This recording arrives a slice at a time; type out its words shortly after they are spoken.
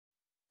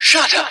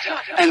Shut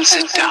up and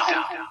sit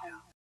down.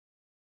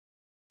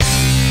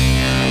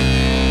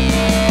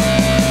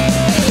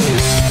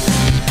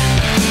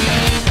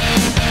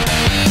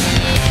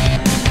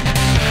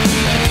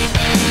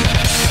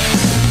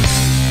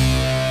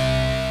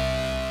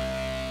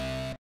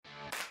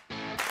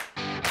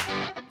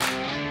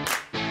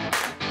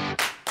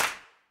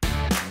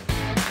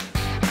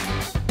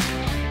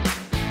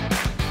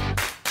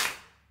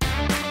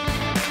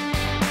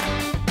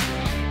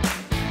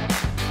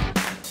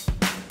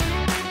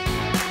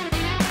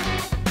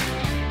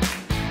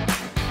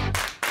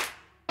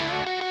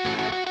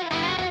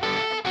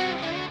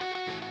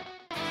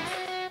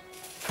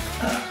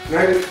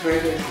 Nee,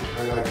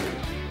 hij lijkt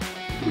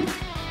niet.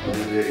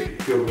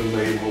 Ik wil hem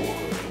mee omhoog.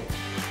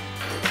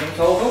 Kan het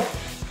hoger?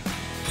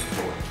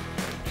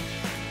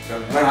 Ja,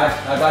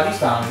 Hij blijft niet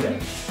staan hier.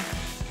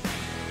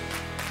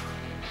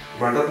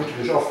 maar dat moet er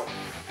dus af.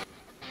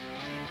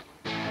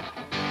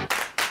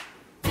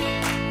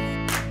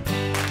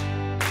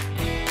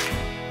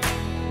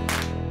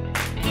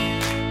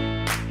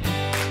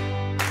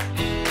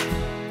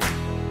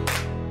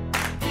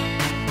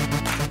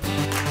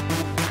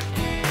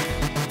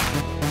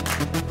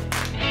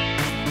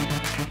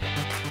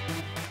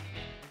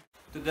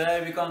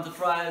 Today we come to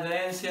try the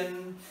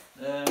engine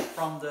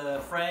from the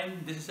frame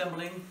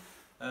disassembling.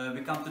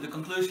 We come to the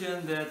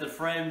conclusion that the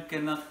frame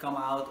cannot come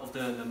out of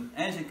the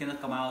engine cannot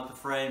come out of the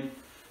frame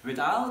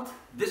without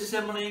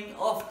disassembling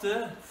of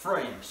the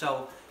frame.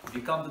 So if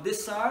you come to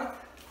this side,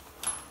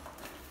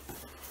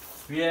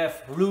 we have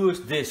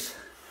loose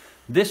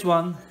this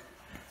one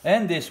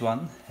and this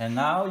one, and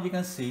now you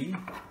can see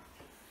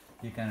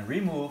you can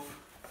remove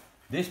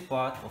this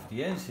part of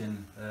the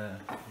engine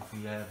if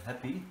you are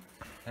happy.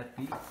 Yeah.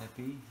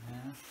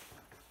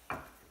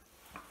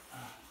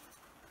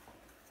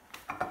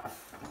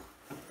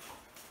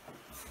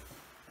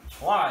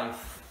 Live.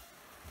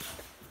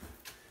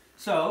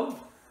 So.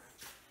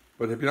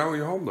 Wat heb je nou in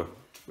je handen?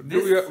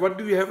 What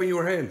do you have in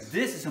your hands?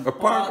 This is a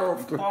part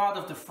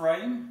of the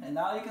frame, and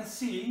now you can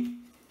see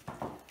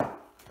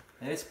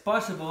it's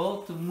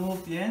possible to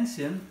move the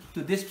engine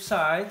to this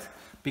side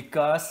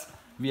because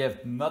we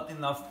have not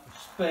enough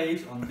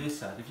space on this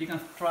side. If you can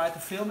try to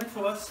film it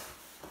for us.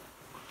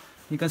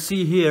 You can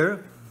see here,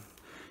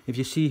 if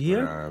you see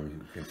here.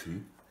 You can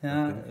see.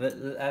 Yeah,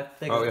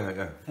 okay. Oh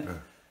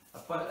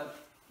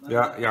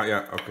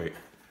yeah. Okay.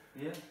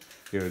 Here.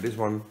 Here, this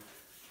one.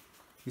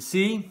 You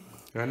see?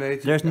 Ja, nee,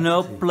 there's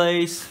no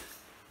place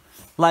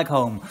like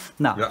home.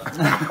 Now. Ja.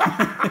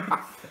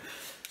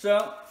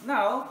 So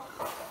now,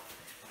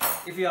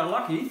 if you are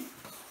lucky,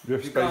 we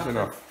have space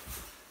enough.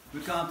 We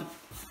can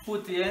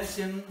put the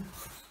engine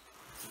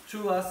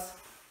through us,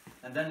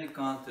 and then we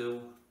can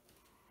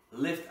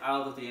lift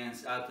out of the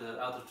ends, out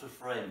of the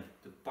frame,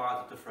 the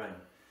part of the frame.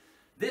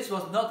 This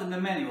was not in the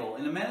manual.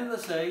 In the manual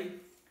they say,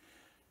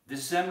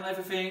 disassemble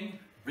everything,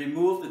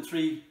 remove the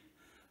 3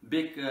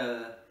 big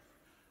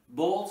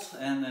bolts,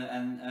 and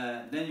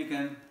then you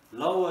can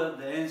lower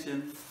the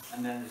engine,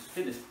 and then it's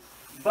finished.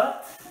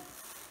 But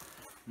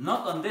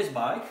not on this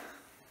bike.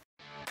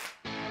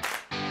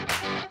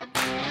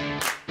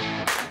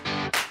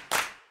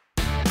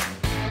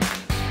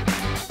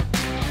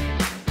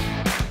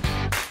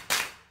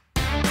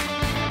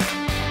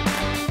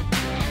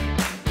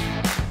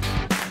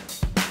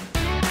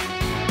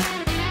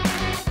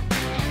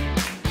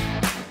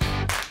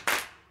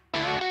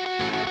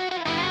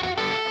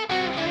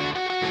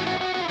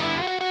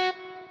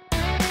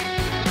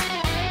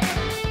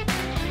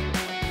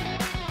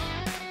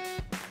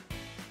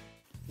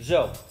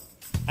 Zo,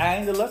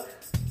 eindelijk,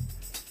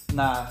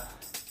 na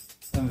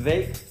een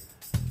week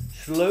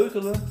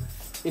sleutelen,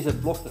 is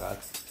het blok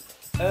eruit.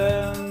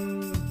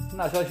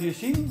 Nou, zoals jullie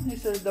zien,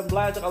 dan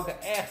blijft er ook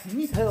echt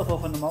niet heel veel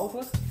van hem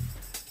over.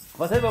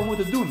 Wat hebben we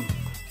moeten doen?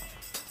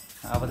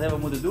 Nou, wat hebben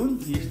we moeten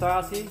doen? Hier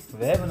staat hij.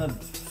 We hebben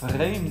het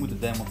frame moeten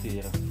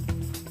demonteren.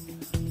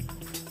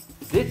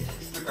 Dit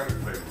stuk aan het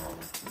frame halen.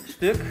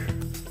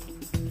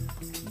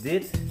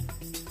 Dit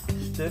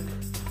stuk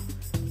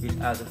is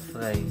uit het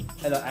frame.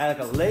 En dan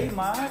eigenlijk alleen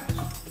maar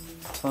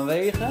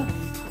vanwege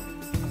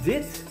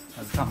dit,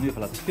 nou, dat gaan we nu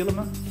even laten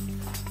filmen,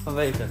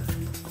 vanwege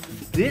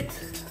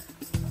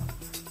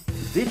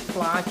dit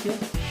plaatje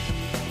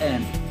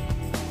en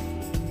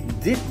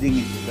dit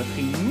dingetje. Dat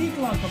ging niet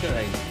langs elkaar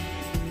heen.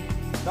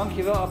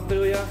 Dankjewel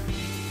Aprilia.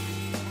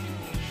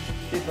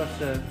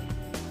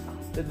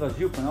 Dit was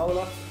Joep en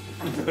Olaf.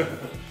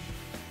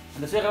 En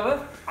dan zeggen we,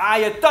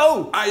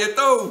 Ajeto!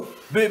 Ajeto!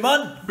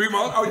 Buurman!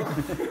 Buurman! Oh ja.